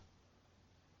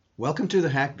Welcome to the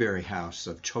Hackberry House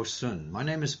of Chosun. My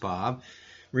name is Bob,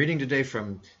 reading today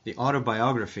from the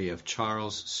Autobiography of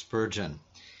Charles Spurgeon.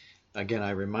 Again, I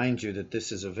remind you that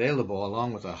this is available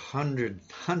along with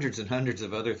hundreds and hundreds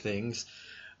of other things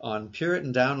on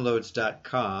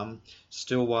PuritanDownloads.com,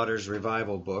 Stillwater's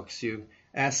Revival Books. You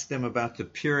ask them about the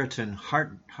Puritan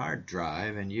hard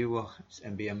drive, and you will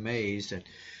be amazed at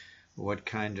what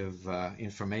kind of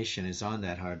information is on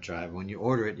that hard drive. When you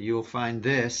order it, you'll find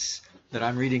this that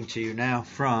I'm reading to you now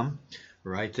from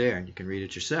right there, and you can read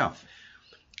it yourself.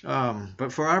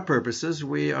 But for our purposes,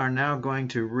 we are now going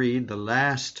to read the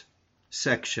last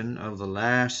section of the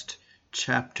last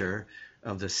chapter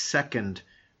of the second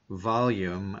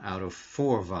volume out of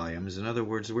 4 volumes. In other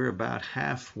words, we're about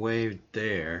halfway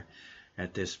there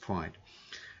at this point.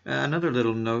 Another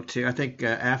little note here. I think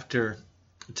after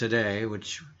today,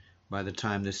 which by the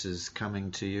time this is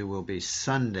coming to you will be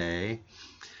Sunday,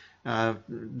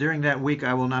 during that week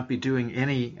I will not be doing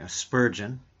any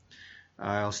Spurgeon.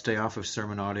 I'll stay off of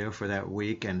sermon audio for that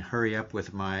week and hurry up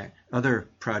with my other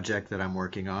project that I'm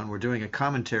working on. We're doing a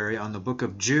commentary on the book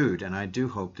of Jude, and I do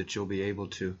hope that you'll be able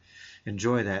to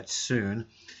enjoy that soon.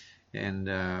 But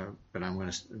I'm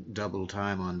going to double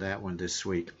time on that one this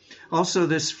week. Also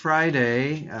this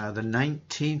Friday, the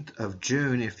 19th of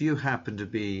June, if you happen to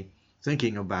be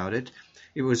thinking about it,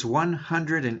 it was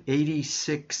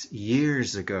 186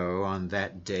 years ago on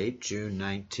that date, June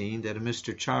 19, that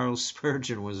Mr. Charles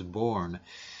Spurgeon was born.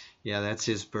 Yeah, that's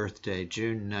his birthday,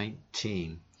 June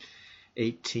 19,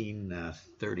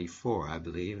 1834, I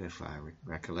believe, if I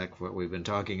recollect what we've been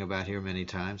talking about here many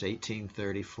times,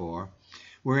 1834.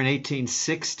 We're in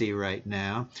 1860 right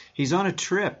now. He's on a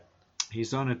trip.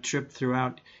 He's on a trip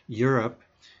throughout Europe,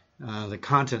 the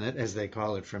continent, as they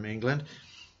call it from England,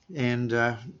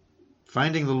 and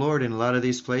finding the Lord in a lot of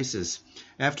these places.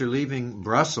 After leaving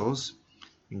Brussels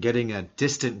and getting a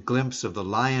distant glimpse of the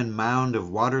Lion Mound of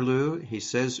Waterloo, he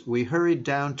says, we hurried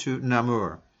down to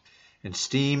Namur and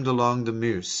steamed along the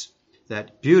Meuse,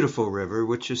 that beautiful river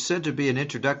which is said to be an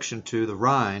introduction to the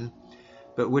Rhine,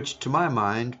 but which to my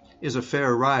mind is a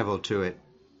fair rival to it.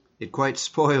 It quite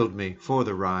spoiled me for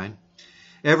the Rhine.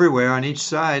 Everywhere on each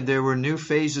side there were new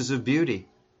phases of beauty,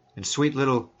 and sweet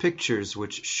little pictures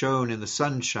which shone in the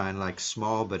sunshine like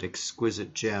small but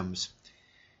exquisite gems.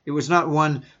 It was not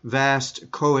one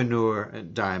vast Koh-i-Noor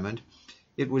diamond.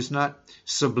 It was not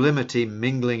sublimity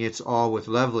mingling its all with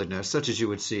loveliness, such as you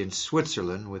would see in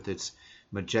Switzerland with its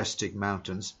majestic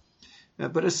mountains,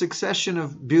 but a succession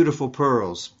of beautiful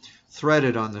pearls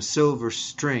threaded on the silver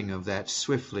string of that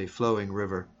swiftly flowing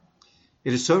river.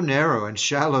 It is so narrow and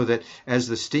shallow that as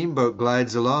the steamboat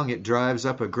glides along, it drives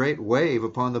up a great wave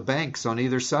upon the banks on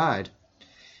either side.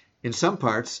 In some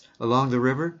parts along the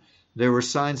river there were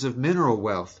signs of mineral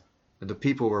wealth, and the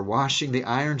people were washing the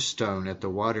ironstone at the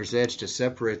water's edge to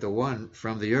separate the one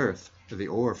from the earth, or the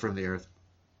ore from the earth.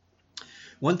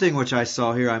 One thing which I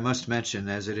saw here I must mention,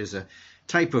 as it is a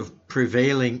type of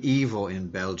prevailing evil in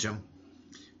Belgium.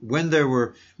 When there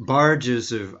were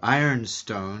barges of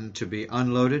ironstone to be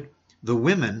unloaded, the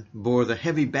women bore the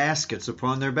heavy baskets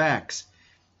upon their backs.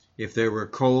 If there were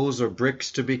coals or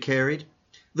bricks to be carried,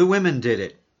 the women did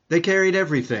it. They carried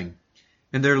everything,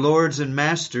 and their lords and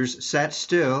masters sat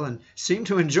still and seemed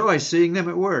to enjoy seeing them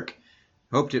at work,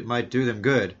 hoped it might do them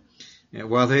good,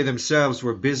 while they themselves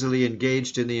were busily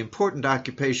engaged in the important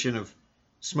occupation of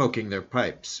smoking their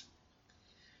pipes.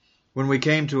 When we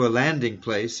came to a landing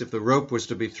place, if the rope was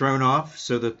to be thrown off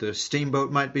so that the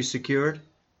steamboat might be secured,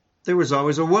 there was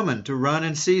always a woman to run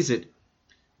and seize it,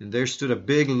 and there stood a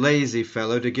big lazy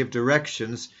fellow to give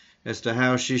directions as to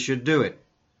how she should do it.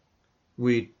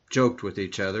 We joked with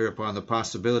each other upon the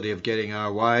possibility of getting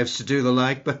our wives to do the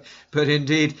like, but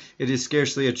indeed it is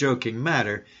scarcely a joking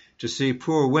matter to see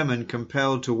poor women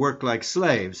compelled to work like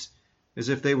slaves, as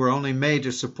if they were only made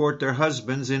to support their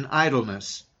husbands in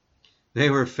idleness.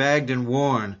 They were fagged and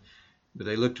worn, but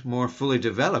they looked more fully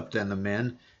developed than the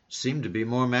men, seemed to be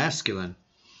more masculine.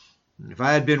 If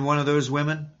I had been one of those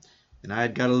women, and I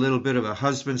had got a little bit of a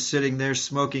husband sitting there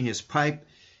smoking his pipe,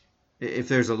 if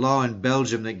there's a law in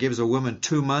Belgium that gives a woman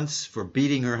 2 months for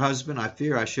beating her husband, I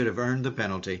fear I should have earned the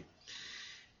penalty.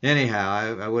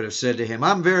 Anyhow, I would have said to him,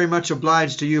 I'm very much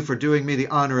obliged to you for doing me the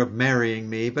honor of marrying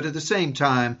me, but at the same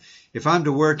time, if I'm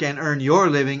to work and earn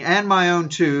your living, and my own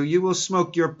too, you will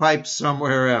smoke your pipe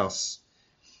somewhere else.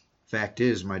 Fact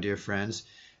is, my dear friends,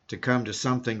 to come to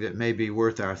something that may be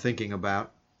worth our thinking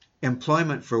about,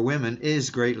 employment for women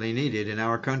is greatly needed in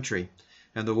our country,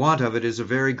 and the want of it is a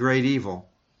very great evil.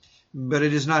 But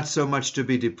it is not so much to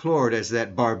be deplored as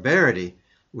that barbarity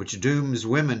which dooms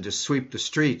women to sweep the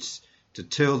streets, to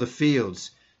till the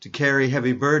fields, to carry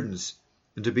heavy burdens,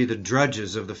 and to be the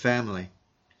drudges of the family.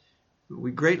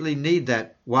 We greatly need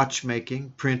that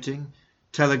watchmaking, printing,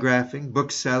 telegraphing,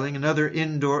 bookselling, and other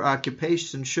indoor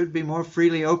occupations should be more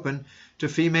freely open to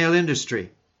female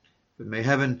industry. But may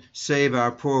heaven save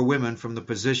our poor women from the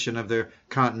position of their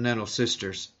continental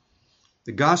sisters.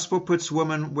 The gospel puts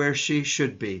woman where she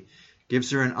should be,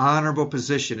 gives her an honorable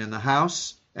position in the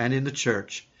house and in the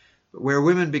church. But where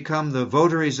women become the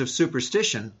votaries of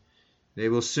superstition, they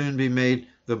will soon be made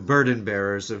the burden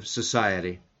bearers of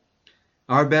society.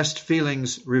 Our best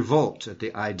feelings revolt at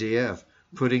the idea of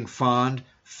putting fond,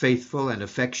 faithful, and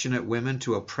affectionate women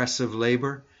to oppressive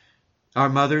labor. Our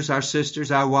mothers, our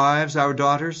sisters, our wives, our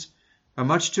daughters are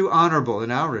much too honorable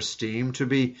in our esteem to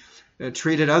be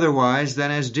treated otherwise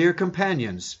than as dear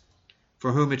companions,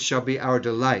 for whom it shall be our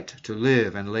delight to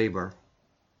live and labor.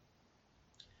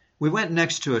 We went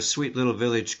next to a sweet little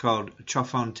village called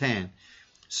Chaudfontaine,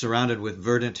 surrounded with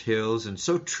verdant hills and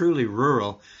so truly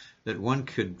rural that one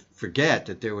could forget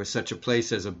that there was such a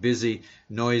place as a busy,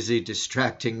 noisy,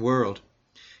 distracting world.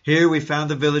 Here we found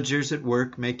the villagers at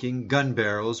work making gun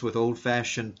barrels with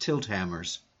old-fashioned tilt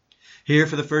hammers. Here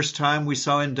for the first time we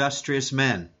saw industrious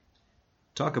men.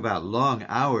 Talk about long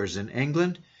hours in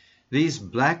England. These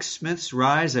blacksmiths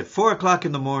rise at 4 o'clock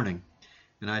in the morning,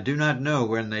 and I do not know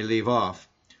when they leave off.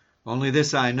 Only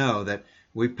this I know, that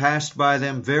we passed by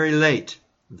them very late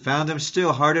and found them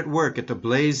still hard at work at the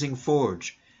blazing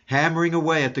forge, hammering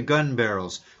away at the gun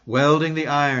barrels, welding the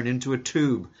iron into a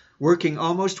tube, working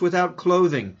almost without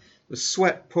clothing, the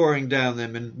sweat pouring down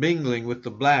them and mingling with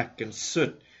the black and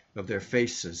soot of their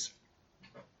faces.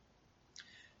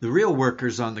 The real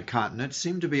workers on the continent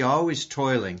seem to be always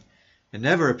toiling, and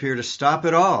never appear to stop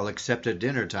at all except at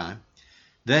dinner time.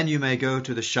 Then you may go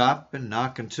to the shop and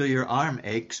knock until your arm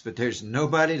aches, but there's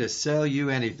nobody to sell you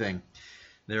anything.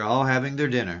 They're all having their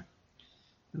dinner.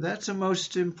 That's a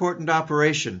most important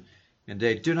operation, and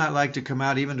they do not like to come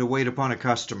out even to wait upon a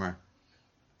customer.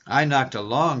 I knocked a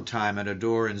long time at a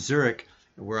door in Zurich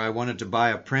where I wanted to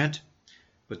buy a print,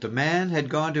 but the man had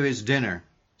gone to his dinner,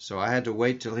 so I had to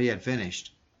wait till he had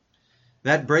finished.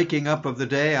 That breaking up of the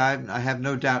day I have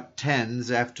no doubt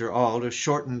tends, after all, to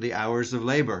shorten the hours of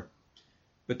labor.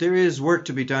 But there is work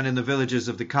to be done in the villages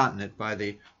of the continent by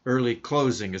the Early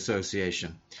Closing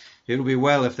Association. It will be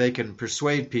well if they can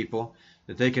persuade people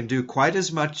that they can do quite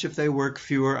as much if they work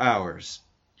fewer hours.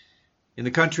 In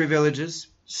the country villages,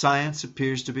 science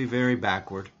appears to be very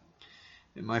backward.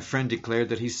 My friend declared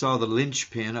that he saw the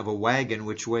linchpin of a wagon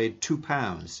which weighed 2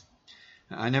 pounds.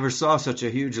 I never saw such a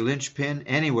huge linchpin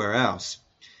anywhere else.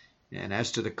 And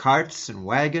as to the carts and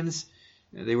wagons,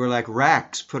 they were like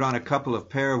racks put on a couple of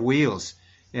pair of wheels,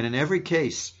 and in every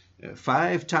case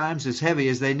 5 times as heavy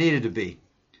as they needed to be.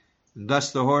 And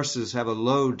thus the horses have a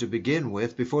load to begin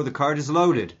with before the cart is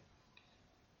loaded.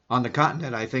 On the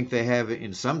continent, I think they have,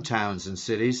 in some towns and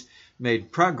cities,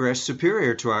 made progress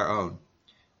superior to our own.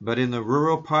 But in the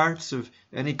rural parts of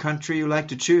any country you like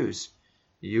to choose,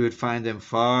 you would find them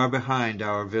far behind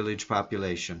our village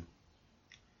population.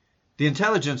 The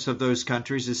intelligence of those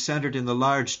countries is centered in the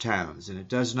large towns, and it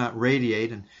does not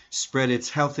radiate and spread its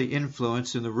healthy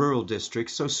influence in the rural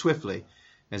districts so swiftly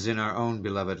as in our own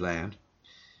beloved land.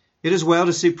 It is well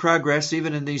to see progress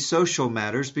even in these social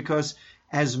matters, because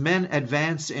as men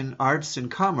advance in arts and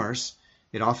commerce,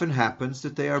 it often happens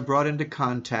that they are brought into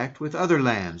contact with other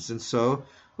lands, and so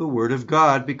the word of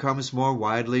God becomes more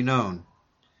widely known.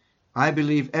 I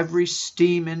believe every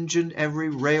steam engine, every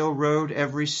railroad,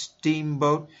 every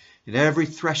steamboat, and every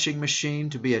threshing machine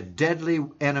to be a deadly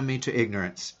enemy to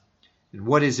ignorance. And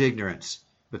what is ignorance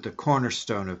but the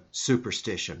cornerstone of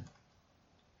superstition?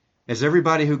 As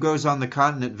everybody who goes on the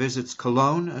continent visits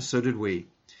Cologne, so did we.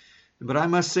 But I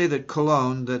must say that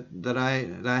Cologne, that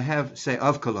I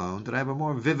have a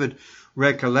more vivid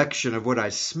recollection of what I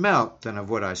smelt than of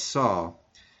what I saw.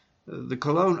 The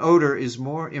cologne odor is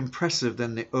more impressive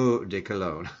than the eau de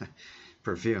cologne,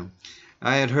 perfume.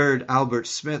 I had heard Albert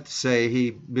Smith say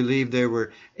he believed there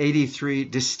were 83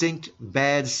 distinct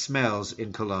bad smells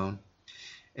in Cologne,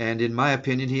 and in my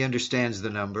opinion he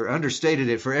understated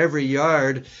it, for every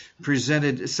yard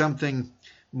presented something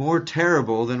more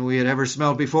terrible than we had ever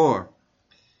smelled before.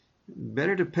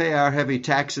 Better to pay our heavy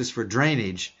taxes for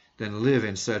drainage than live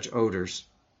in such odors.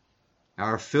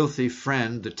 Our filthy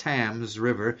friend, the Thames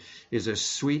River, is as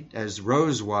sweet as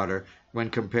rose water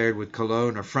when compared with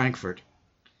Cologne or Frankfurt.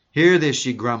 Hear this,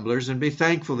 ye grumblers, and be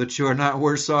thankful that you are not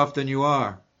worse off than you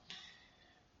are.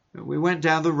 We went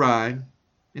down the Rhine,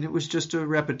 and it was just a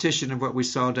repetition of what we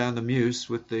saw down the Meuse,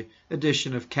 with the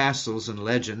addition of castles and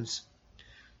legends.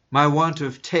 My want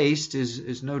of taste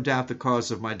is no doubt the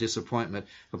cause of my disappointment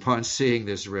upon seeing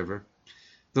this river.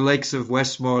 The lakes of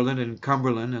Westmoreland and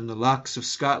Cumberland and the lochs of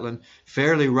Scotland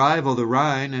fairly rival the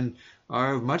Rhine and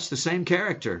are of much the same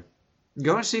character.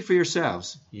 Go and see for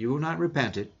yourselves. You will not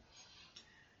repent it.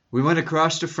 We went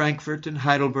across to Frankfurt and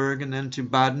Heidelberg and then to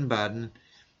Baden-Baden.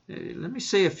 Let me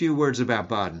say a few words about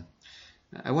Baden.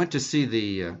 I went to see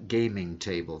the gaming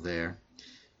table there.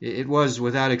 It was,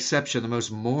 without exception, the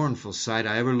most mournful sight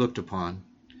I ever looked upon.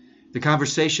 The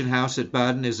Conversation House at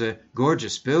Baden is a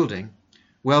gorgeous building.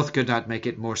 Wealth could not make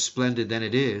it more splendid than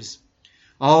it is.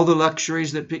 All the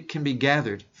luxuries that can be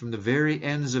gathered from the very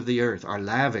ends of the earth are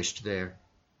lavished there.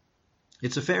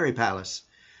 It's a fairy palace,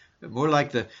 more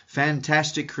like the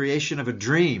fantastic creation of a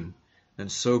dream than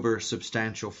sober,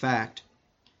 substantial fact.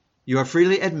 You are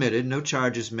freely admitted, no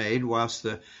charges made, whilst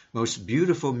the most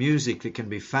beautiful music that can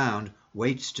be found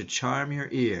waits to charm your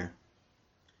ear.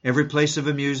 Every place of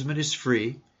amusement is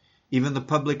free. Even the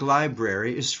public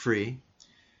library is free.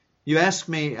 You ask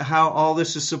me how all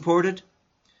this is supported?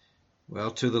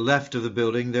 Well, to the left of the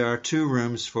building there are 2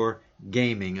 rooms for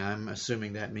gaming. I'm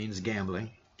assuming that means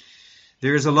gambling.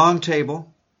 There is a long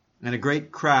table and a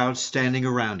great crowd standing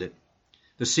around it.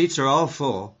 The seats are all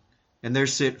full, and there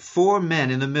sit 4 men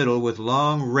in the middle with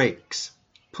long rakes,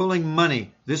 pulling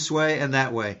money this way and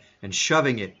that way, and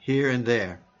shoving it here and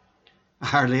there. I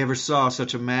hardly ever saw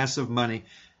such a mass of money,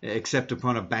 except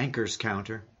upon a banker's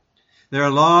counter. There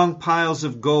are long piles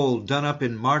of gold done up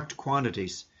in marked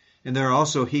quantities, and there are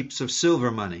also heaps of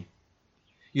silver money.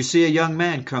 You see a young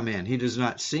man come in. He does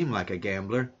not seem like a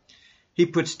gambler. He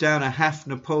puts down a half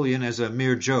Napoleon as a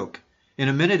mere joke. In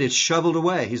a minute it's shoveled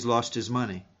away. He's lost his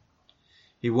money.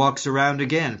 He walks around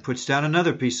again, puts down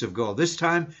another piece of gold. This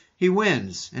time he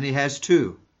wins, and he has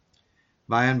 2.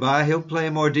 By and by he'll play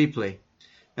more deeply,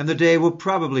 and the day will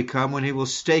probably come when he will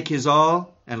stake his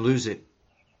all and lose it.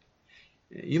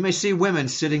 You may see women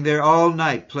sitting there all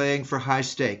night playing for high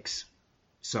stakes.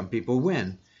 Some people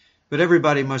win, but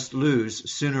everybody must lose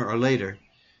sooner or later,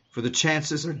 for the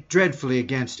chances are dreadfully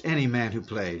against any man who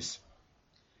plays.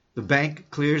 The bank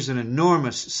clears an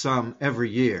enormous sum every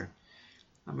year.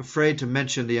 I'm afraid to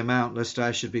mention the amount lest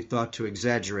I should be thought to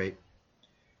exaggerate.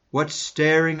 What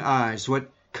staring eyes,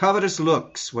 what covetous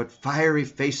looks, what fiery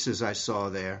faces I saw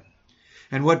there,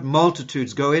 and what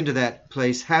multitudes go into that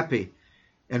place happy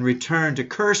and return to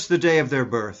curse the day of their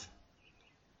birth.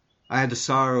 I had the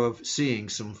sorrow of seeing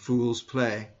some fools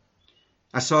play.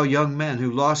 I saw young men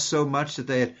who lost so much that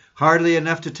they had hardly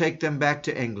enough to take them back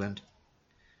to England.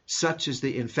 Such is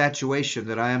the infatuation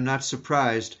that I am not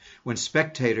surprised when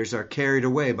spectators are carried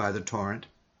away by the torrent.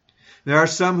 There are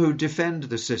some who defend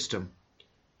the system.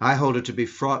 I hold it to be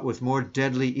fraught with more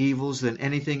deadly evils than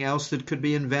anything else that could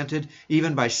be invented,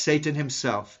 even by Satan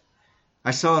himself.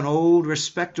 I saw an old,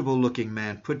 respectable-looking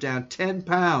man put down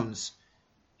 £10.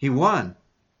 He won,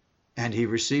 and he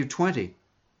received 20.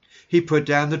 He put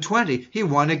down the 20. He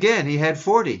won again. He had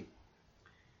 40.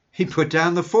 He put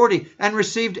down the 40 and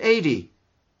received 80.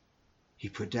 He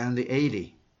put down the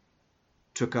 80,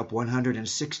 took up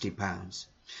 £160.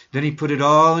 Then he put it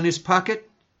all in his pocket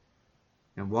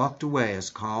and walked away as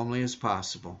calmly as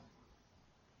possible.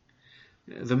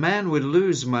 The man would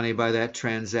lose money by that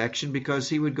transaction because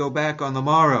he would go back on the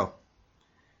morrow,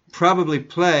 probably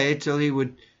play till he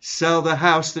would sell the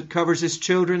house that covers his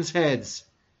children's heads,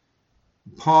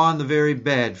 pawn the very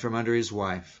bed from under his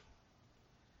wife.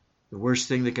 The worst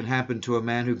thing that can happen to a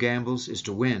man who gambles is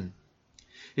to win.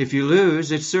 If you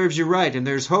lose, it serves you right, and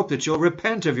there's hope that you'll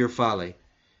repent of your folly.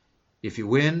 If you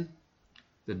win,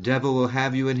 the devil will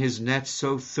have you in his net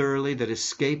so thoroughly that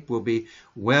escape will be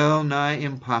well nigh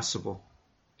impossible.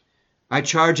 I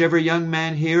charge every young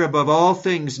man here, above all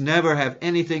things, never have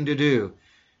anything to do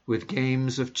with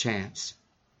games of chance.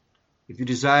 If you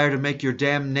desire to make your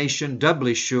damnation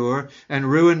doubly sure and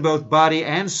ruin both body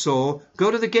and soul,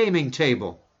 go to the gaming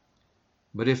table.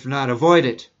 But if not, avoid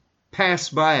it, pass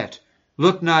by it,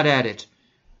 look not at it,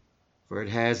 for it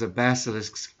has a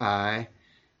basilisk's eye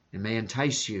and may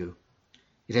entice you.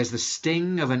 It has the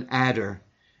sting of an adder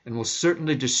and will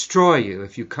certainly destroy you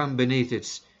if you come beneath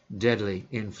its deadly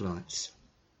influence.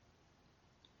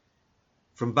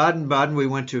 From Baden-Baden we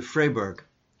went to Freiburg,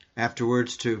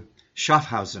 afterwards to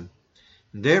Schaffhausen,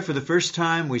 and there for the first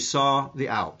time we saw the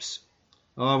Alps.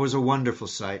 Oh, it was a wonderful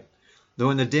sight, though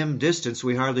in the dim distance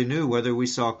we hardly knew whether we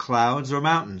saw clouds or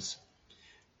mountains.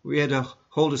 We had to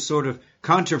hold a sort of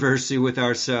controversy with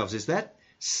ourselves. Is that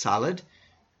solid,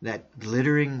 that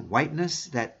glittering whiteness,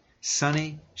 that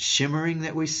sunny shimmering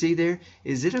that we see there?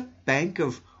 Is it a bank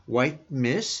of white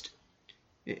mist?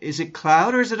 Is it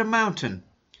cloud or is it a mountain?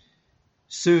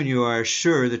 Soon you are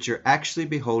sure that you're actually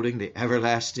beholding the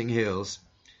everlasting hills.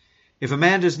 If a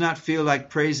man does not feel like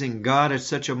praising God at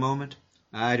such a moment,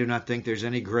 I do not think there's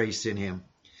any grace in him.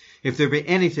 If there be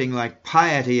anything like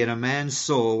piety in a man's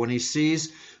soul, when he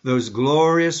sees those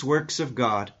glorious works of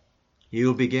God, he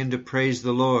will begin to praise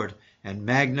the Lord and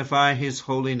magnify his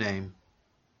holy name.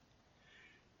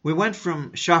 We went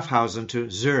from Schaffhausen to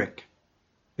Zurich.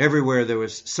 Everywhere there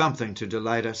was something to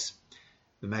delight us.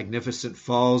 The magnificent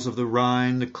falls of the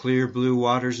Rhine, the clear blue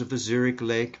waters of the Zurich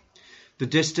lake, the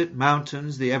distant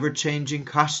mountains, the ever-changing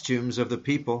costumes of the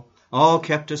people, all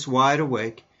kept us wide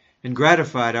awake and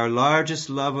gratified our largest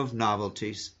love of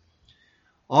novelties.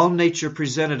 All nature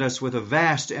presented us with a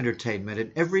vast entertainment,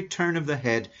 and every turn of the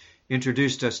head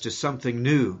introduced us to something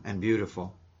new and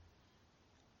beautiful.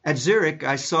 At Zurich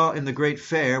I saw in the great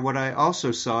fair what I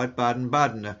also saw at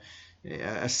Baden-Baden,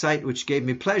 a sight which gave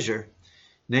me pleasure,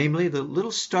 namely the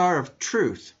little star of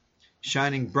truth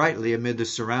shining brightly amid the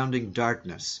surrounding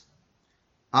darkness.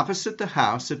 Opposite the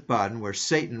house at Baden, where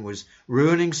Satan was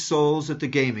ruining souls at the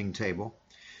gaming table,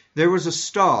 there was a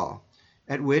stall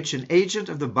at which an agent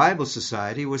of the Bible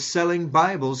Society was selling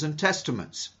Bibles and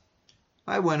Testaments.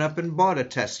 I went up and bought a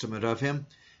Testament of him,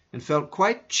 and felt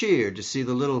quite cheered to see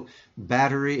the little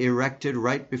battery erected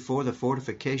right before the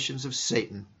fortifications of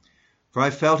Satan. For I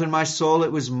felt in my soul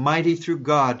it was mighty through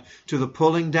God to the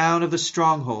pulling down of the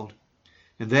stronghold.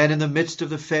 And then in the midst of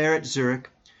the fair at Zurich,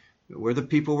 where the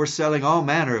people were selling all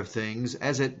manner of things,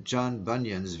 as at John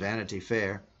Bunyan's Vanity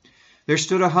Fair, there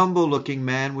stood a humble-looking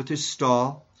man with his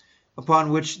stall,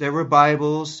 upon which there were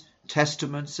Bibles,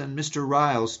 Testaments, and Mr.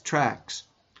 Ryle's tracts.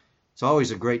 It's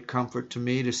always a great comfort to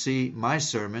me to see my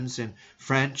sermons in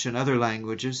French and other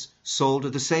languages sold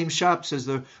at the same shops as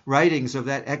the writings of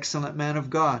that excellent man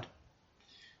of God.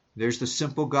 There's the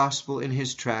simple gospel in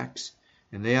his tracts,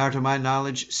 and they are to my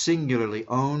knowledge singularly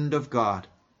owned of God.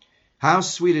 How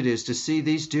sweet it is to see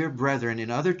these dear brethren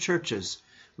in other churches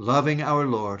loving our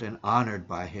Lord and honored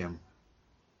by him.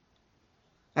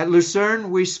 At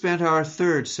Lucerne we spent our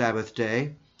third Sabbath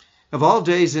day. Of all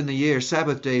days in the year,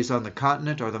 Sabbath days on the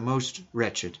continent are the most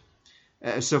wretched,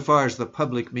 so far as the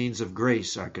public means of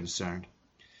grace are concerned.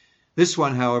 This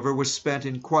one, however, was spent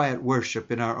in quiet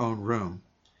worship in our own room.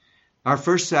 Our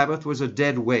first Sabbath was a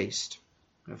dead waste,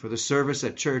 for the service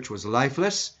at church was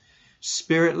lifeless,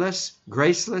 spiritless,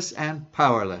 graceless, and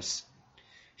powerless.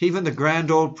 Even the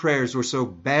grand old prayers were so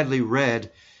badly read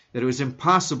that it was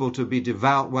impossible to be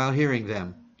devout while hearing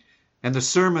them. And the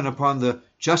sermon upon the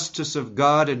justice of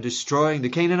God in destroying the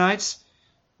Canaanites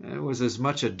was as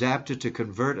much adapted to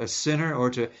convert a sinner or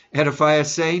to edify a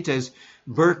saint as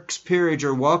Burke's Peerage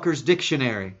or Walker's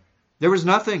Dictionary. There was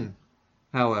nothing,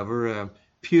 however,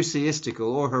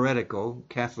 Puseistical or heretical,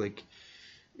 Catholic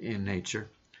in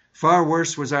nature. Far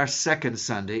worse was our second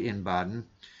Sunday in Baden,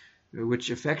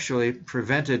 which effectually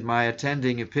prevented my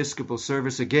attending Episcopal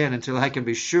service again until I can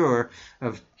be sure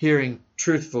of hearing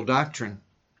truthful doctrine.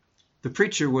 The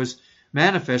preacher was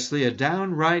manifestly a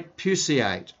downright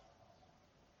Puseite,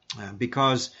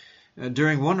 because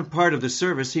during one part of the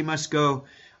service he must go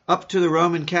up to the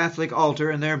Roman Catholic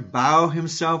altar and there bow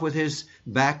himself with his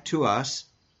back to us.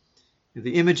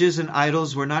 The images and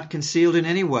idols were not concealed in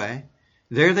any way.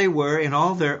 There they were in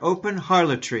all their open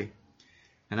harlotry,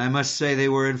 and I must say they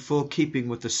were in full keeping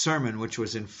with the sermon which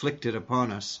was inflicted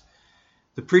upon us.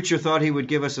 The preacher thought he would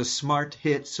give us a smart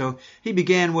hit, so he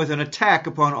began with an attack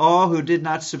upon all who did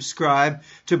not subscribe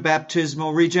to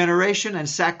baptismal regeneration and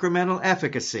sacramental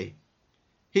efficacy.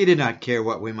 He did not care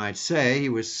what we might say. He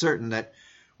was certain that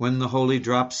when the holy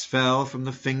drops fell from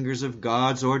the fingers of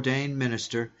God's ordained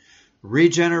minister,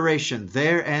 regeneration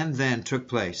there and then took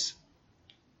place.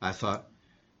 I thought,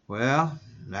 well,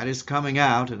 that is coming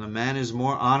out, and the man is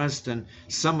more honest than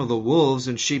some of the wolves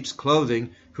in sheep's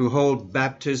clothing who hold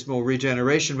baptismal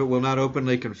regeneration but will not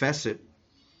openly confess it.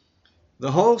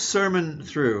 The whole sermon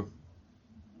through,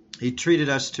 he treated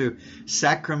us to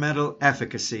sacramental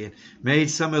efficacy and made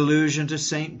some allusion to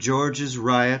St. George's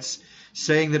riots,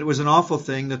 saying that it was an awful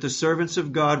thing that the servants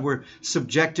of God were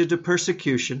subjected to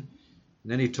persecution.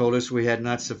 And then he told us we had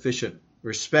not sufficient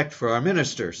respect for our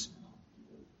ministers,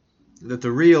 that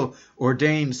the real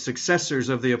ordained successors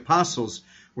of the apostles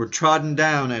were trodden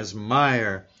down as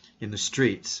mire in the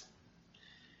streets.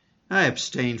 I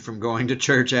abstained from going to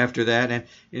church after that, and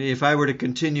if I were to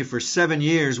continue for 7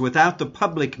 years without the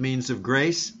public means of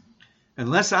grace,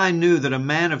 unless I knew that a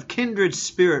man of kindred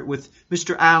spirit with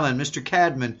Mr. Allen, Mr.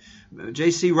 Cadman,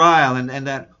 J.C. Ryle, and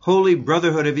that holy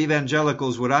brotherhood of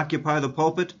evangelicals would occupy the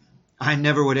pulpit, I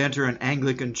never would enter an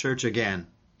Anglican church again.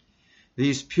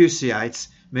 These Puseites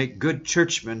make good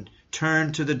churchmen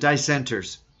turn to the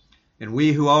dissenters, and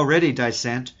we who already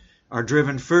dissent are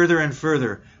driven further and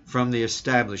further from the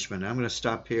establishment. I'm going to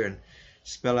stop here and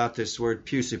spell out this word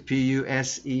Pusey,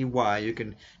 P-U-S-E-Y. You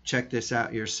can check this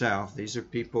out yourself. These are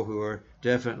people who are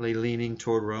definitely leaning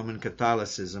toward Roman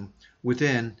Catholicism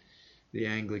within the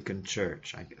Anglican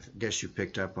Church. I guess you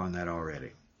picked up on that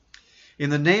already. In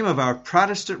the name of our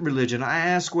Protestant religion, I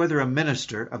ask whether a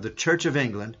minister of the Church of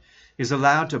England is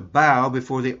allowed to bow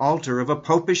before the altar of a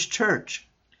popish church.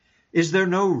 Is there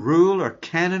no rule or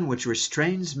canon which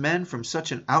restrains men from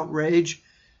such an outrage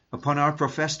upon our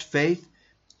professed faith,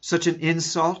 such an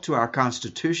insult to our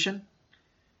Constitution?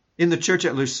 In the church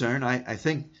at Lucerne, I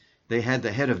think they had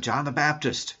the head of John the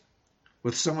Baptist,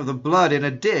 with some of the blood in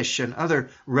a dish and other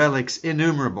relics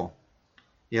innumerable.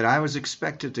 Yet I was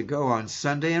expected to go on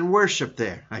Sunday and worship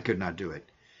there. I could not do it,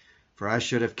 for I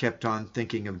should have kept on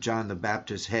thinking of John the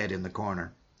Baptist's head in the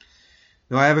corner.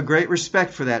 Though I have a great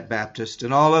respect for that Baptist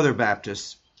and all other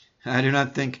Baptists, I do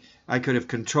not think I could have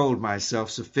controlled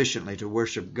myself sufficiently to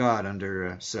worship God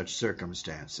under such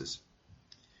circumstances.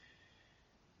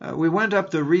 We went up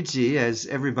the Rigi, as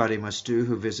everybody must do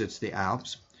who visits the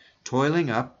Alps, toiling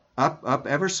up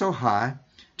ever so high,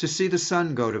 to see the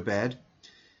sun go to bed,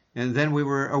 and then we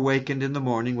were awakened in the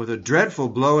morning with a dreadful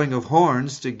blowing of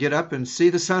horns to get up and see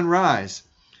the sun rise.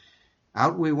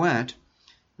 Out we went,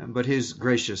 but his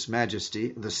gracious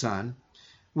majesty, the sun,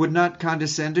 would not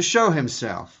condescend to show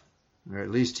himself, or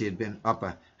at least he had been up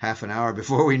a half an hour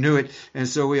before we knew it, and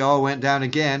so we all went down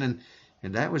again,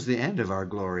 and that was the end of our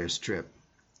glorious trip.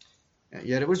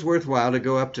 Yet it was worthwhile to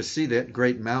go up to see that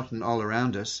great mountain all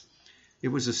around us. It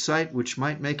was a sight which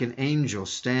might make an angel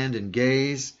stand and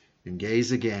gaze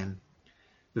again.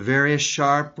 The various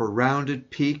sharp or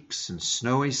rounded peaks and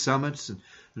snowy summits,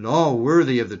 and all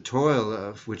worthy of the toil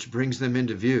of which brings them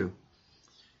into view.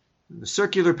 The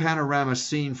circular panorama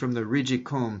seen from the Rigi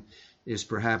Kulm is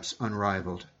perhaps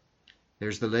unrivaled.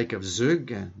 There's the lake of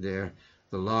Zug, and there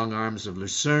the long arms of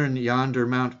Lucerne, yonder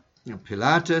Mount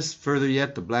Pilatus, further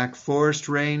yet the Black Forest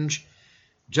range.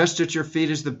 Just at your feet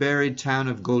is the buried town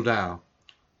of Goldau,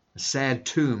 a sad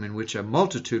tomb in which a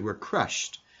multitude were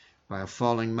crushed by a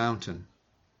falling mountain.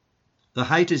 The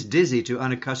height is dizzy to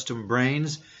unaccustomed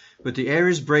brains, but the air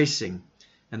is bracing,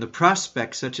 and the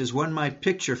prospect such as one might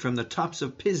picture from the tops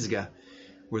of Pisgah,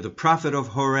 where the prophet of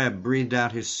Horeb breathed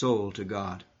out his soul to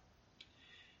God.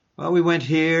 Well, we went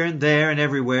here and there and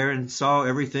everywhere and saw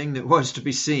everything that was to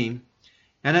be seen,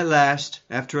 and at last,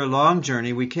 after a long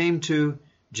journey, we came to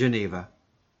Geneva.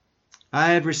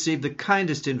 I had received the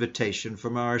kindest invitation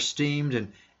from our esteemed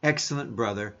and excellent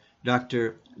brother,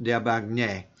 Dr.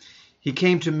 d'Aubigné. He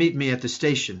came to meet me at the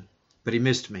station, but he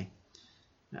missed me.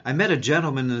 I met a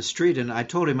gentleman in the street, and I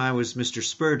told him I was Mr.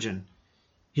 Spurgeon.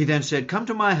 He then said, "Come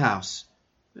to my house,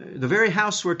 the very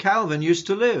house where Calvin used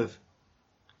to live."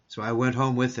 So I went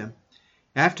home with him.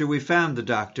 After we found the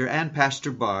doctor and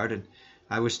Pastor Bard, and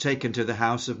I was taken to the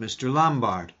house of Mr.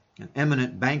 Lombard, an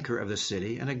eminent banker of the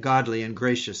city and a godly and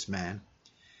gracious man.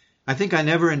 I think I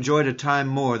never enjoyed a time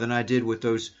more than I did with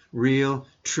those real,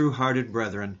 true-hearted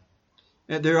brethren.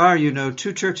 There are, you know,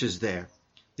 two churches there,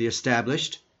 the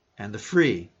established and the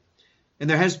free. And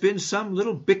there has been some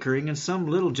little bickering and some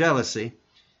little jealousy,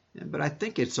 but I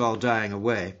think it's all dying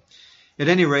away. At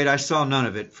any rate, I saw none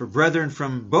of it, for brethren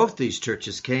from both these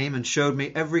churches came and showed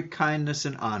me every kindness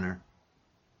and honor.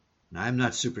 I am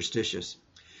not superstitious,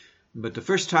 but the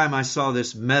first time I saw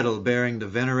this medal bearing the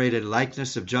venerated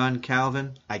likeness of John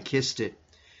Calvin, I kissed it,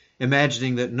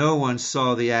 imagining that no one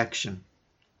saw the action.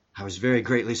 I was very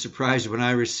greatly surprised when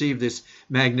I received this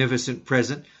magnificent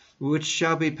present, which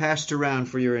shall be passed around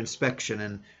for your inspection,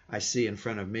 and I see in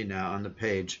front of me now on the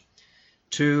page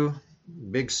 2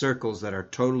 big circles that are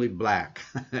totally black,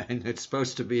 and it's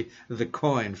supposed to be the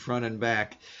coin front and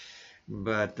back,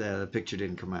 but the picture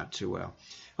didn't come out too well.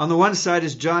 On the one side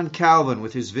is John Calvin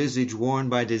with his visage worn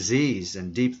by disease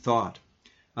and deep thought.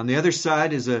 On the other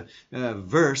side is a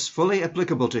verse fully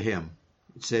applicable to him.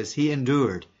 It says, "He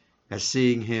endured as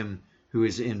seeing him who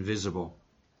is invisible."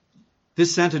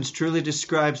 This sentence truly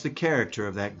describes the character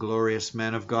of that glorious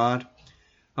man of God.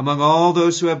 Among all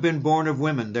those who have been born of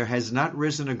women, there has not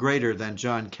risen a greater than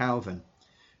John Calvin.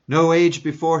 No age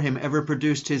before him ever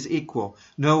produced his equal.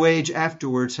 No age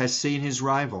afterwards has seen his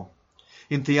rival.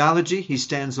 In theology, he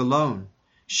stands alone,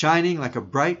 shining like a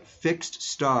bright fixed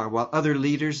star, while other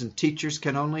leaders and teachers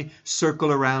can only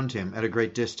circle around him at a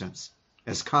great distance,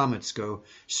 as comets go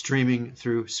streaming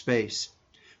through space,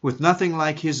 with nothing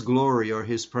like his glory or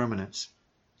his permanence.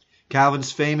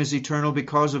 Calvin's fame is eternal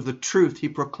because of the truth he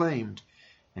proclaimed,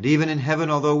 and even in heaven,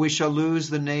 although we shall lose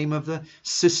the name of the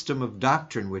system of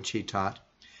doctrine which he taught,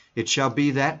 it shall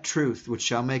be that truth which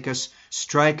shall make us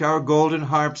strike our golden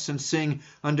harps and sing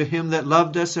unto him that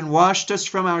loved us and washed us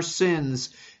from our sins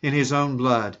in his own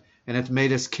blood and hath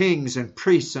made us kings and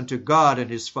priests unto God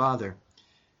and his Father.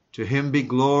 To him be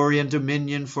glory and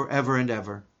dominion for ever and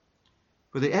ever.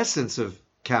 For the essence of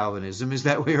Calvinism is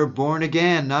that we are born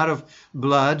again, not of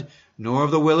blood, nor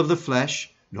of the will of the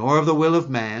flesh, nor of the will of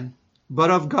man, but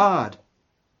of God.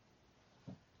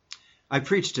 I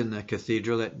preached in the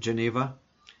cathedral at Geneva,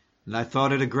 and I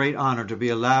thought it a great honor to be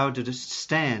allowed to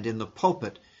stand in the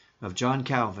pulpit of John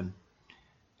Calvin.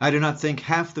 I do not think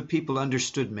half the people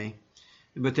understood me,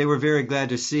 but they were very glad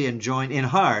to see and join in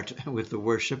heart with the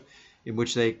worship, in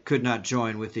which they could not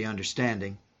join with the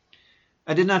understanding.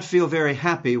 I did not feel very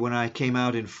happy when I came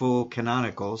out in full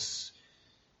canonicals.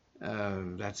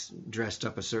 That's dressed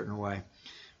up a certain way.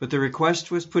 But the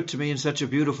request was put to me in such a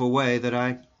beautiful way that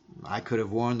I could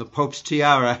have worn the Pope's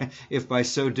tiara if by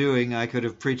so doing I could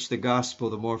have preached the gospel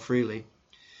the more freely.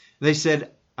 They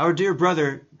said, "Our dear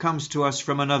brother comes to us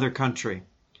from another country."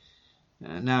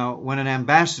 Now, when an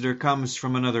ambassador comes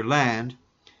from another land,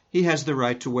 he has the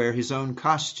right to wear his own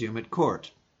costume at court.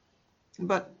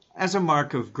 But as a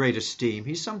mark of great esteem,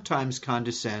 he sometimes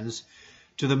condescends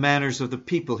to the manners of the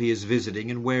people he is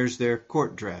visiting and wears their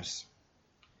court dress.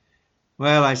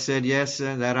 Well, I said, yes,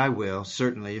 that I will,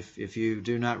 certainly, if you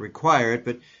do not require it,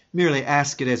 but merely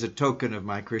ask it as a token of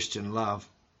my Christian love.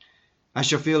 I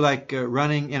shall feel like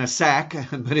running in a sack,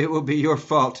 but it will be your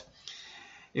fault.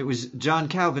 It was John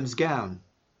Calvin's gown,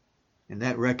 and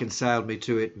that reconciled me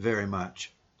to it very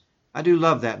much. I do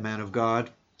love that man of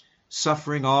God,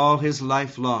 suffering all his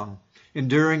life long,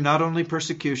 enduring not only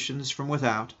persecutions from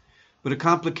without, but a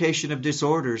complication of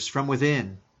disorders from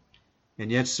within, and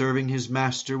yet serving his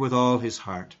Master with all his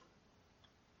heart.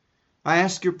 I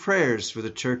ask your prayers for the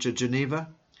church at Geneva.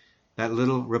 That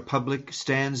little republic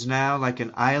stands now like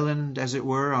an island, as it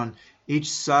were, on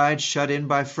each side shut in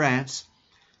by France.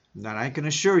 And I can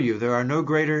assure you there are no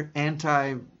greater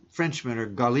anti-Frenchmen or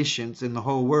Galicians in the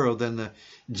whole world than the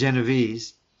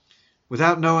Genevese.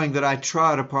 Without knowing that I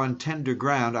trod upon tender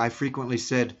ground, I frequently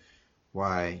said,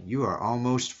 "Why, you are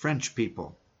almost French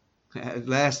people." At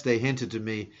last they hinted to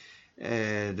me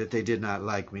that they did not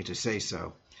like me to say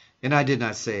so, and I did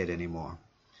not say it any more.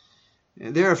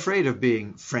 They are afraid of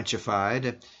being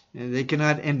Frenchified. They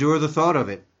cannot endure the thought of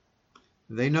it.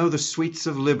 They know the sweets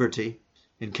of liberty,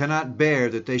 and cannot bear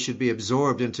that they should be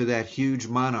absorbed into that huge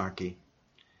monarchy.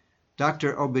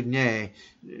 Dr. Aubigné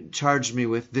charged me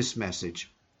with this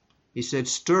message. He said,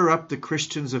 "Stir up the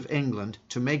Christians of England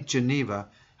to make Geneva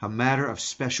a matter of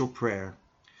special prayer.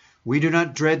 We do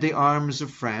not dread the arms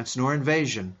of France nor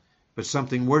invasion, but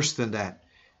something worse than that,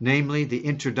 namely the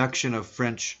introduction of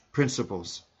French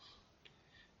principles.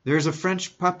 There is a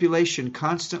French population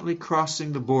constantly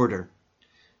crossing the border.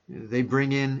 They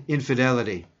bring in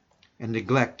infidelity and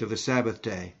neglect of the Sabbath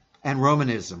day, and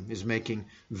Romanism is making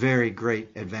very great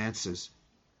advances."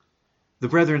 The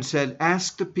brethren said,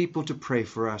 "Ask the people to pray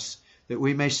for us, that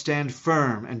we may stand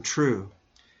firm and true.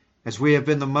 As we have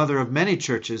been the mother of many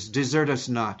churches, desert us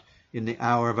not in the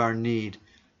hour of our need,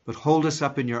 but hold us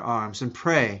up in your arms, and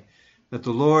pray that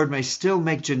the Lord may still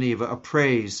make Geneva a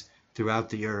praise throughout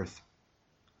the earth."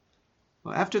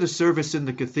 Well, after the service in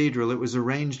the cathedral, it was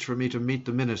arranged for me to meet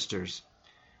the ministers.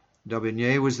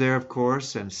 D'Aubigné was there, of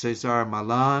course, and César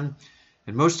Malan,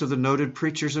 and most of the noted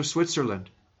preachers of Switzerland.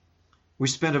 We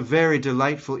spent a very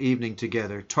delightful evening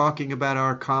together, talking about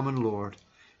our common Lord,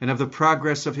 and of the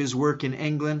progress of his work in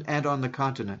England and on the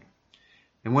continent.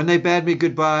 And when they bade me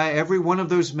goodbye, every one of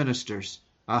those ministers,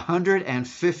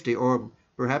 150 or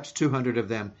perhaps 200 of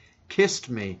them, kissed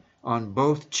me on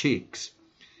both cheeks.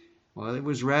 Well, it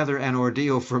was rather an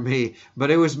ordeal for me, but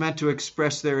it was meant to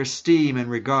express their esteem and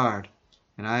regard,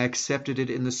 and I accepted it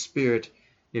in the spirit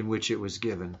in which it was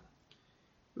given.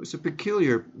 It was a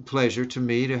peculiar pleasure to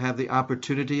me to have the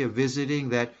opportunity of visiting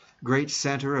that great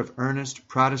center of earnest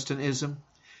Protestantism,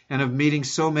 and of meeting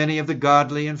so many of the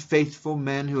godly and faithful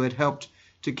men who had helped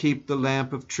to keep the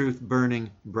lamp of truth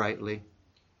burning brightly.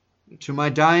 To my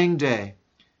dying day,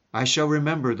 I shall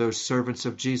remember those servants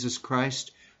of Jesus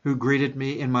Christ who greeted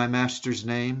me in my Master's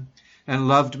name and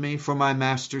loved me for my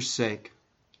Master's sake.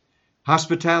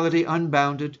 Hospitality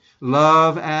unbounded,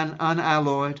 love and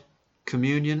unalloyed,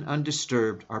 communion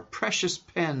undisturbed are precious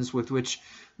pens with which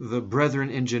the brethren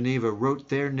in Geneva wrote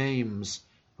their names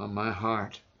on my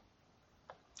heart.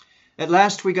 At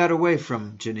last we got away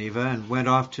from Geneva and went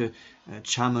off to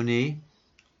Chamonix.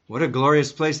 What a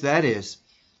glorious place that is!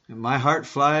 My heart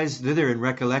flies thither in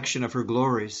recollection of her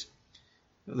glories.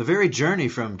 The very journey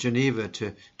from Geneva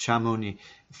to Chamonix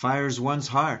fires one's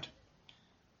heart.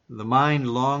 The mind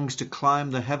longs to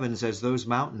climb the heavens as those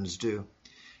mountains do.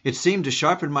 It seemed to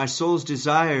sharpen my soul's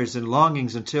desires and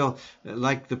longings until,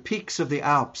 like the peaks of the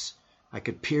Alps, I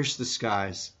could pierce the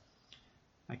skies.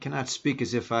 I cannot speak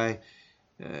as I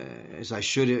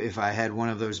should if I had one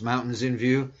of those mountains in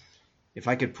view. If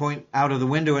I could point out of the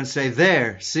window and say,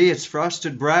 "There, see its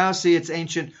frosted brow, see its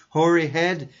ancient hoary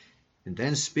head," and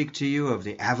then speak to you of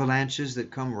the avalanches that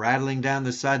come rattling down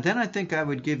the side, then I think I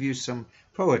would give you some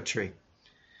poetry.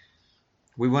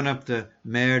 We went up the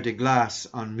Mer de Glace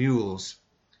on mules.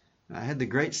 I had the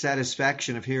great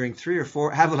satisfaction of hearing 3 or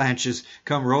 4 avalanches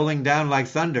come rolling down like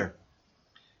thunder.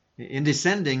 In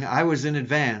descending, I was in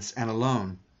advance and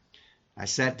alone. I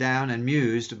sat down and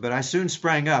mused, but I soon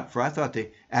sprang up, for I thought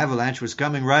the avalanche was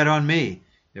coming right on me.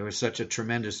 There was such a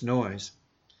tremendous noise.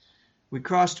 We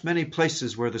crossed many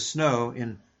places where the snow,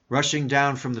 in rushing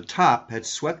down from the top, had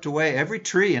swept away every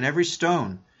tree and every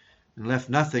stone, and left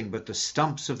nothing but the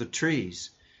stumps of the trees,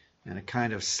 and a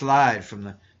kind of slide from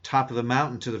the top of the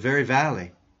mountain to the very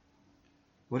valley.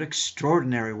 What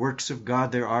extraordinary works of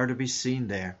God there are to be seen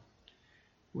there!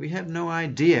 We have no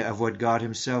idea of what God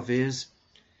himself is.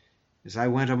 As I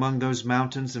went among those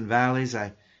mountains and valleys,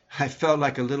 I felt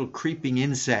like a little creeping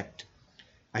insect.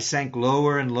 I sank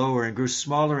lower and lower and grew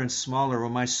smaller and smaller, while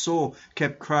my soul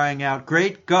kept crying out,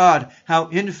 "Great God, how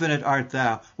infinite art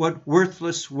thou! What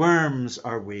worthless worms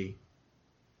are we!"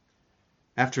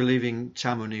 After leaving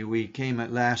Chamonix, we came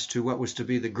at last to what was to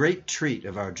be the great treat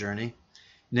of our journey,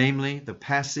 namely the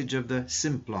passage of the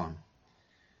Simplon.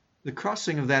 The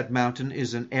crossing of that mountain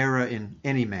is an era in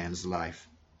any man's life.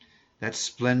 That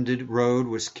splendid road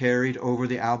was carried over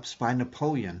the Alps by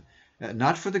Napoleon,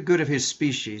 not for the good of his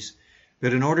species,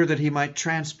 but in order that he might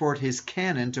transport his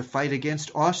cannon to fight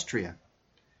against Austria.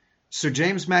 Sir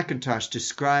James Mackintosh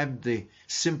described the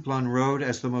Simplon road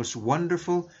as the most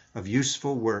wonderful of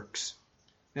useful works.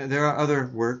 There are other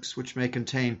works which may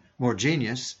contain more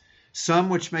genius, some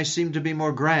which may seem to be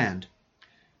more grand,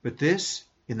 but this,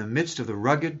 in the midst of the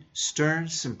rugged, stern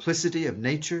simplicity of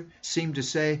nature, seemed to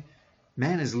say,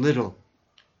 man is little,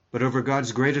 but over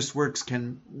God's greatest works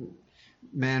can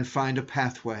man find a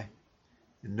pathway,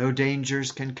 and no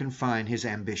dangers can confine his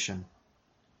ambition.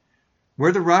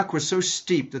 Where the rock was so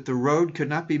steep that the road could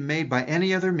not be made by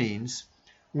any other means,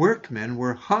 workmen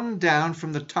were hung down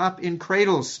from the top in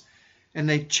cradles, and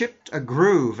they chipped a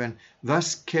groove and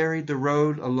thus carried the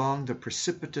road along the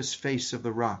precipitous face of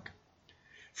the rock.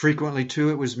 Frequently, too,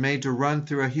 it was made to run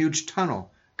through a huge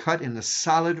tunnel cut in the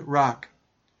solid rock.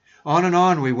 On and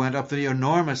on we went up the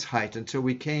enormous height until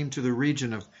we came to the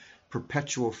region of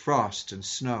perpetual frost and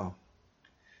snow.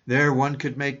 There one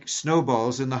could make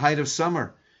snowballs in the height of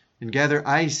summer and gather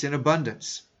ice in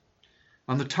abundance.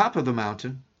 On the top of the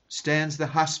mountain stands the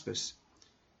hospice.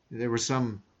 There were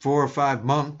some 4 or 5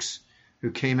 monks who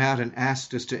came out and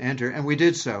asked us to enter, and we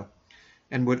did so,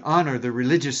 and would honor the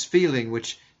religious feeling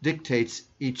which dictates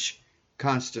each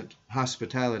constant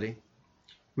hospitality.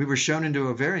 We were shown into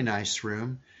a very nice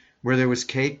room, where there was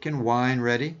cake and wine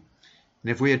ready,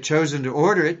 and if we had chosen to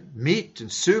order it, meat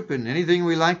and soup and anything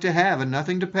we liked to have, and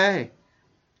nothing to pay.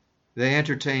 They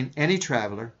entertain any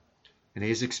traveler, and he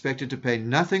is expected to pay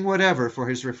nothing whatever for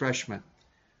his refreshment.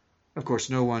 Of course,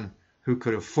 no one who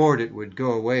could afford it would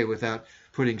go away without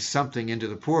putting something into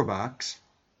the poor box.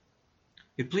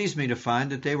 It pleased me to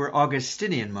find that they were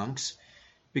Augustinian monks,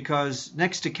 because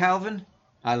next to Calvin,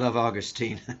 I love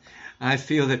Augustine. I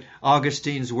feel that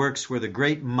Augustine's works were the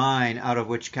great mine out of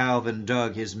which Calvin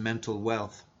dug his mental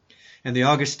wealth. And the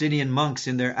Augustinian monks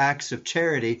in their acts of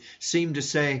charity seem to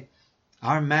say,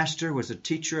 "Our master was a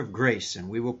teacher of grace, and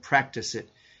we will practice it,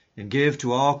 and give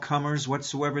to all comers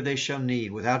whatsoever they shall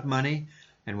need, without money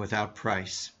and without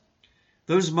price."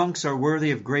 Those monks are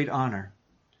worthy of great honor.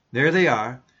 There they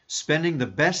are, spending the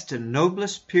best and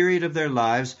noblest period of their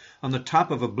lives on the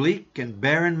top of a bleak and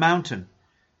barren mountain,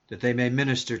 that they may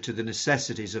minister to the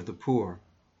necessities of the poor.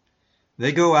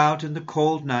 They go out in the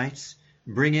cold nights,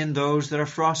 bring in those that are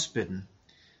frostbitten.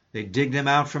 They dig them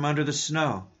out from under the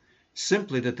snow,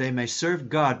 simply that they may serve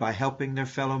God by helping their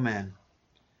fellow men.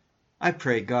 I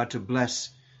pray God to bless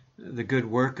the good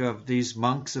work of these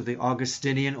monks of the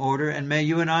Augustinian order, and may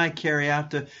you and I carry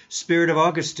out the spirit of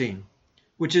Augustine,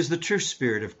 which is the true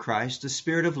spirit of Christ, the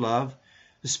spirit of love,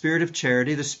 the spirit of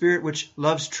charity, the spirit which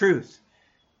loves truth,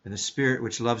 and the spirit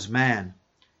which loves man,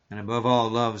 and above all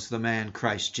loves the man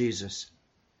Christ Jesus.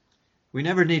 We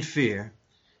never need fear,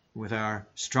 with our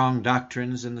strong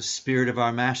doctrines and the spirit of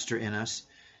our Master in us,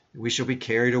 we shall be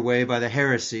carried away by the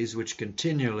heresies which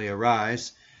continually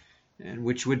arise, and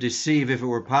which would deceive, if it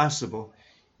were possible,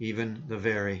 even the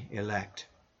very elect.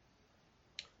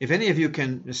 If any of you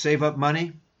can save up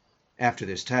money, after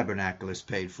this tabernacle is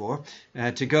paid for,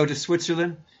 to go to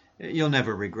Switzerland, you'll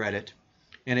never regret it.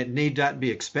 And it need not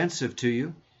be expensive to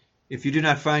you. If you do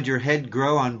not find your head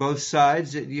grow on both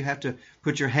sides, you have to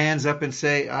put your hands up and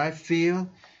say, I feel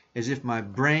as if my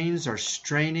brains are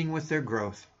straining with their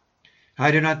growth.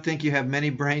 I do not think you have many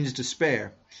brains to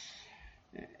spare.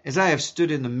 As I have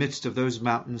stood in the midst of those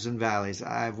mountains and valleys,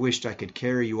 I have wished I could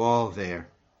carry you all there.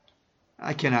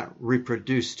 I cannot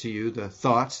reproduce to you the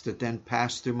thoughts that then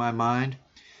passed through my mind.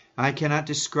 I cannot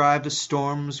describe the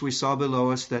storms we saw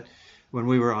below us that when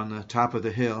we were on the top of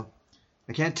the hill.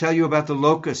 I can't tell you about the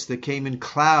locusts that came in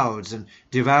clouds and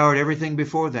devoured everything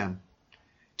before them.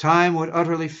 Time would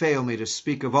utterly fail me to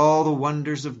speak of all the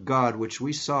wonders of God which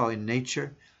we saw in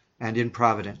nature and in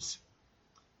providence.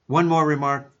 One more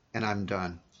remark, and I'm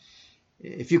done.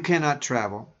 If you cannot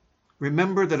travel,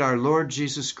 remember that our Lord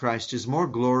Jesus Christ is more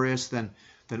glorious than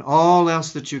all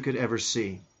else that you could ever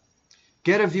see.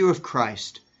 Get a view of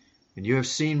Christ, and you have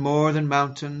seen more than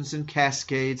mountains and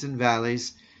cascades and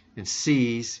valleys and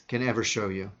seas can ever show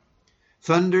you.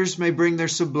 Thunders may bring their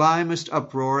sublimest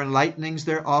uproar, and lightnings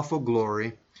their awful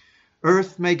glory.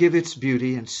 Earth may give its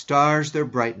beauty, and stars their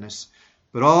brightness,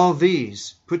 but all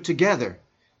these, put together,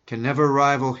 can never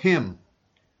rival Him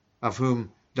of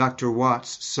whom Dr.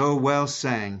 Watts so well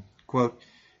sang, quote,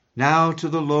 Now to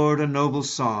the Lord a noble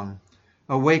song.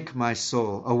 Awake, my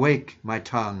soul, awake, my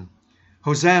tongue.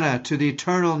 Hosanna to the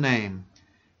eternal name,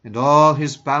 and all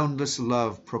His boundless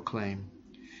love proclaim.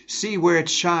 See where it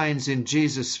shines in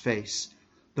Jesus' face,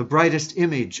 the brightest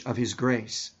image of His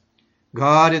grace.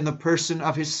 God in the person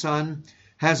of His Son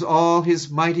has all His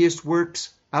mightiest works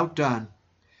outdone.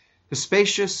 The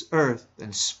spacious earth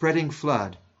and spreading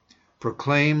flood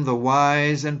proclaim the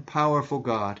wise and powerful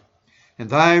God, and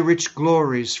thy rich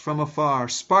glories from afar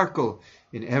sparkle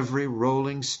in every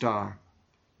rolling star.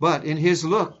 But in His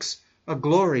looks a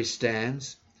glory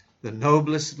stands, the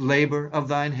noblest labor of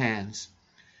thine hands.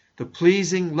 The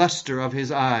pleasing luster of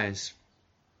His eyes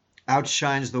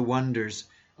outshines the wonders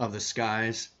of the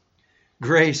skies.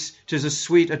 Grace, 'tis a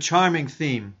sweet, a charming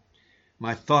theme.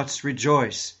 My thoughts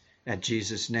rejoice at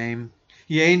Jesus' name.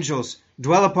 Ye angels,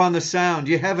 dwell upon the sound.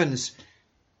 Ye heavens,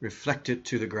 reflect it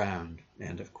to the ground.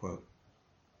 End of quote.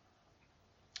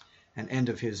 An end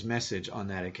of his message on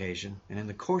that occasion. And in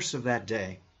the course of that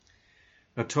day,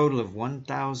 a total of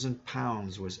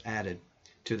 £1,000 was added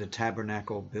to the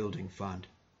tabernacle building fund.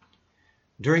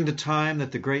 During the time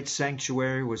that the great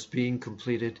sanctuary was being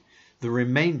completed, the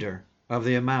remainder of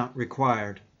the amount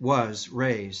required was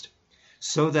raised,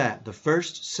 so that the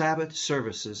first Sabbath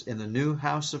services in the new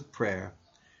house of prayer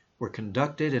were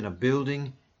conducted in a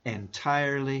building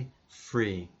entirely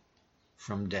free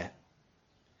from debt.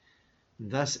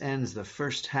 Thus ends the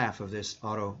first half of this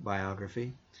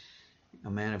autobiography. A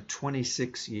man of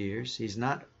 26 years. He's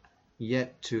not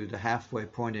yet to the halfway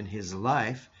point in his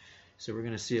life, so we're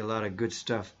going to see a lot of good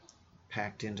stuff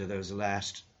packed into those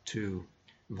last 2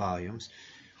 volumes.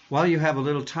 While you have a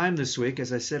little time this week,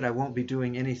 as I said, I won't be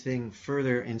doing anything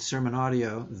further in sermon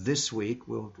audio this week.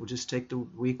 We'll just take the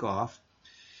week off.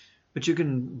 But you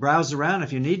can browse around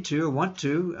if you need to or want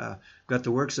to. Got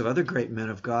the works of other great men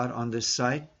of God on this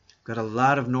site. Got a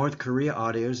lot of North Korea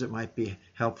audios that might be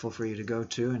helpful for you to go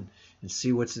to and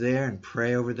see what's there and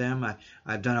pray over them.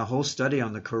 I've done a whole study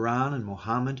on the Quran and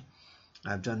Muhammad.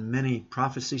 I've done many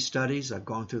prophecy studies. I've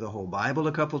gone through the whole Bible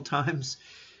a couple times,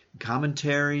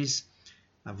 commentaries.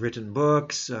 I've written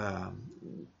books.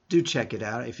 Do check it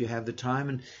out if you have the time.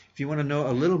 And if you want to know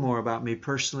a little more about me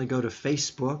personally, go to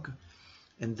Facebook.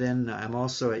 And then I'm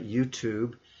also at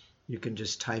YouTube. You can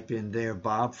just type in there,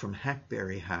 Bob from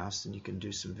Hackberry House, and you can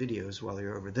do some videos while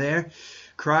you're over there.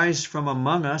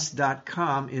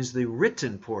 CriesFromAmongUs.com is the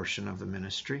written portion of the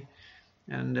ministry,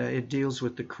 and it deals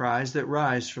with the cries that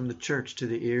rise from the church to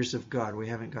the ears of God. We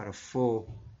haven't got a full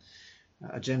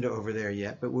agenda over there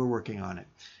yet, but we're working on it.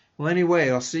 Well, anyway,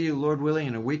 I'll see you, Lord willing,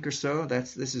 in a week or so.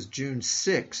 This is June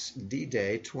 6,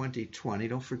 D-Day 2020.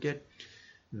 Don't forget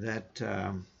that...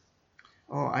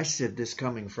 I said this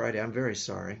coming Friday. I'm very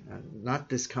sorry. Not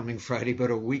this coming Friday,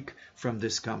 but a week from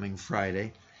this coming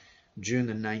Friday, June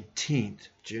the 19th.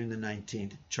 June the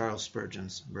 19th, Charles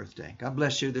Spurgeon's birthday. God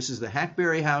bless you. This is the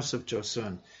Hackberry House of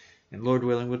Joseon. And Lord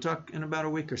willing, we'll talk in about a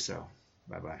week or so.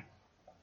 Bye-bye.